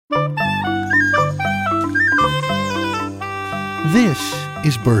This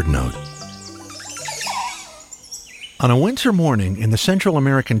is BirdNote. On a winter morning in the Central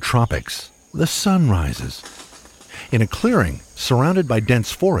American tropics, the sun rises. In a clearing surrounded by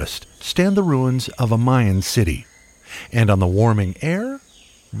dense forest stand the ruins of a Mayan city. And on the warming air,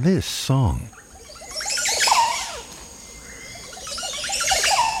 this song.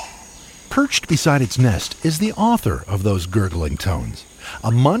 Perched beside its nest is the author of those gurgling tones, a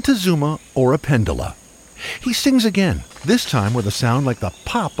Montezuma oropendola. He sings again, this time with a sound like the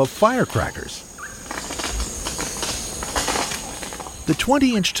pop of firecrackers. The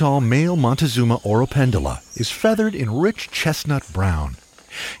 20-inch tall male Montezuma oropendola is feathered in rich chestnut brown.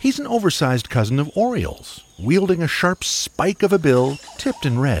 He's an oversized cousin of orioles, wielding a sharp spike of a bill tipped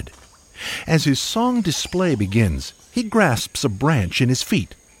in red. As his song display begins, he grasps a branch in his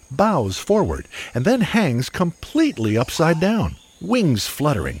feet, bows forward, and then hangs completely upside down, wings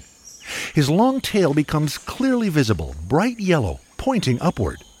fluttering. His long tail becomes clearly visible, bright yellow, pointing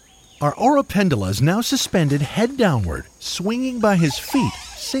upward. Our oropendola is now suspended head downward, swinging by his feet,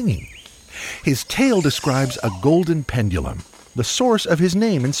 singing. His tail describes a golden pendulum, the source of his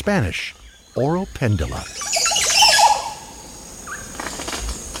name in Spanish, oropendola.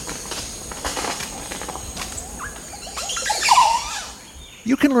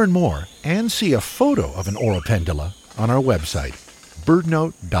 You can learn more and see a photo of an oropendola on our website,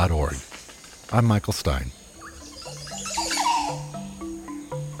 birdnote.org. I'm Michael Stein.